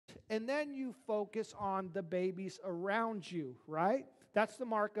and then you focus on the babies around you, right? That's the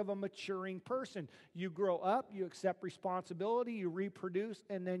mark of a maturing person. You grow up, you accept responsibility, you reproduce,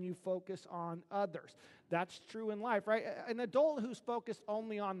 and then you focus on others. That's true in life, right? An adult who's focused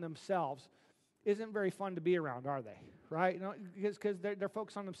only on themselves isn't very fun to be around, are they? Right? You know, because they're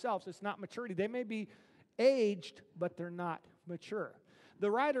focused on themselves. It's not maturity. They may be aged, but they're not mature.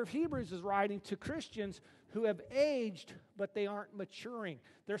 The writer of Hebrews is writing to Christians who have aged, but they aren't maturing.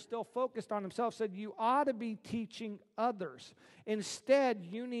 They're still focused on themselves. Said you ought to be teaching others. Instead,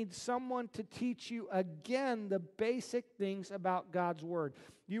 you need someone to teach you again the basic things about God's Word.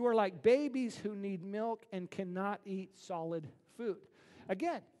 You are like babies who need milk and cannot eat solid food.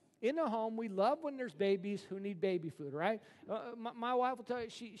 Again, in a home, we love when there's babies who need baby food, right? My wife will tell you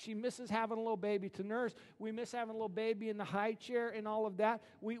she misses having a little baby to nurse. We miss having a little baby in the high chair and all of that.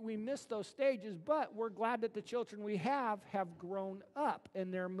 We miss those stages, but we're glad that the children we have grown up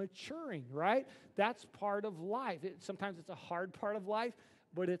and they're maturing, right? That's part of life. Sometimes it's a hard part of life,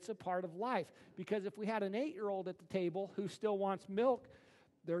 but it's a part of life. Because if we had an 8-year-old at the table who still wants milk,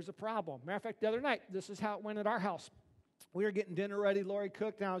 there's a problem. Matter of fact, the other night, this is how it went at our house. We were getting dinner ready. Lori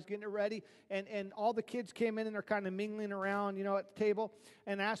cooked, and I was getting it ready. And all the kids came in, and they're kind of mingling around, you know, at the table.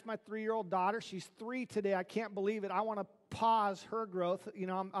 And I asked my 3-year-old daughter, she's 3 today. I can't believe it. I want to pause her growth. You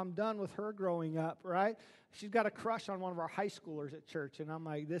know, I'm done with her growing up, right? She's got a crush on one of our high schoolers at church. And I'm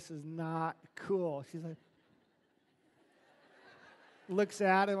like, this is not cool. She's like, looks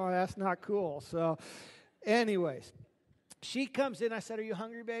at him. Oh, that's not cool. So anyways, she comes in. I said, are you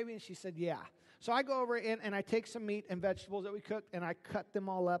hungry, baby? And she said, yeah. So I go over and I take some meat and vegetables that we cooked, and I cut them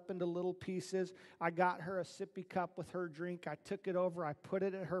all up into little pieces. I got her a sippy cup with her drink. I took it over. I put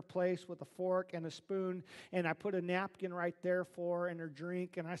it at her place with a fork and a spoon, and I put a napkin right there for her and her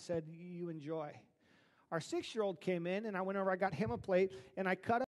drink, and I said, you enjoy. Our 6-year-old came in, and I went over. I got him a plate, and I cut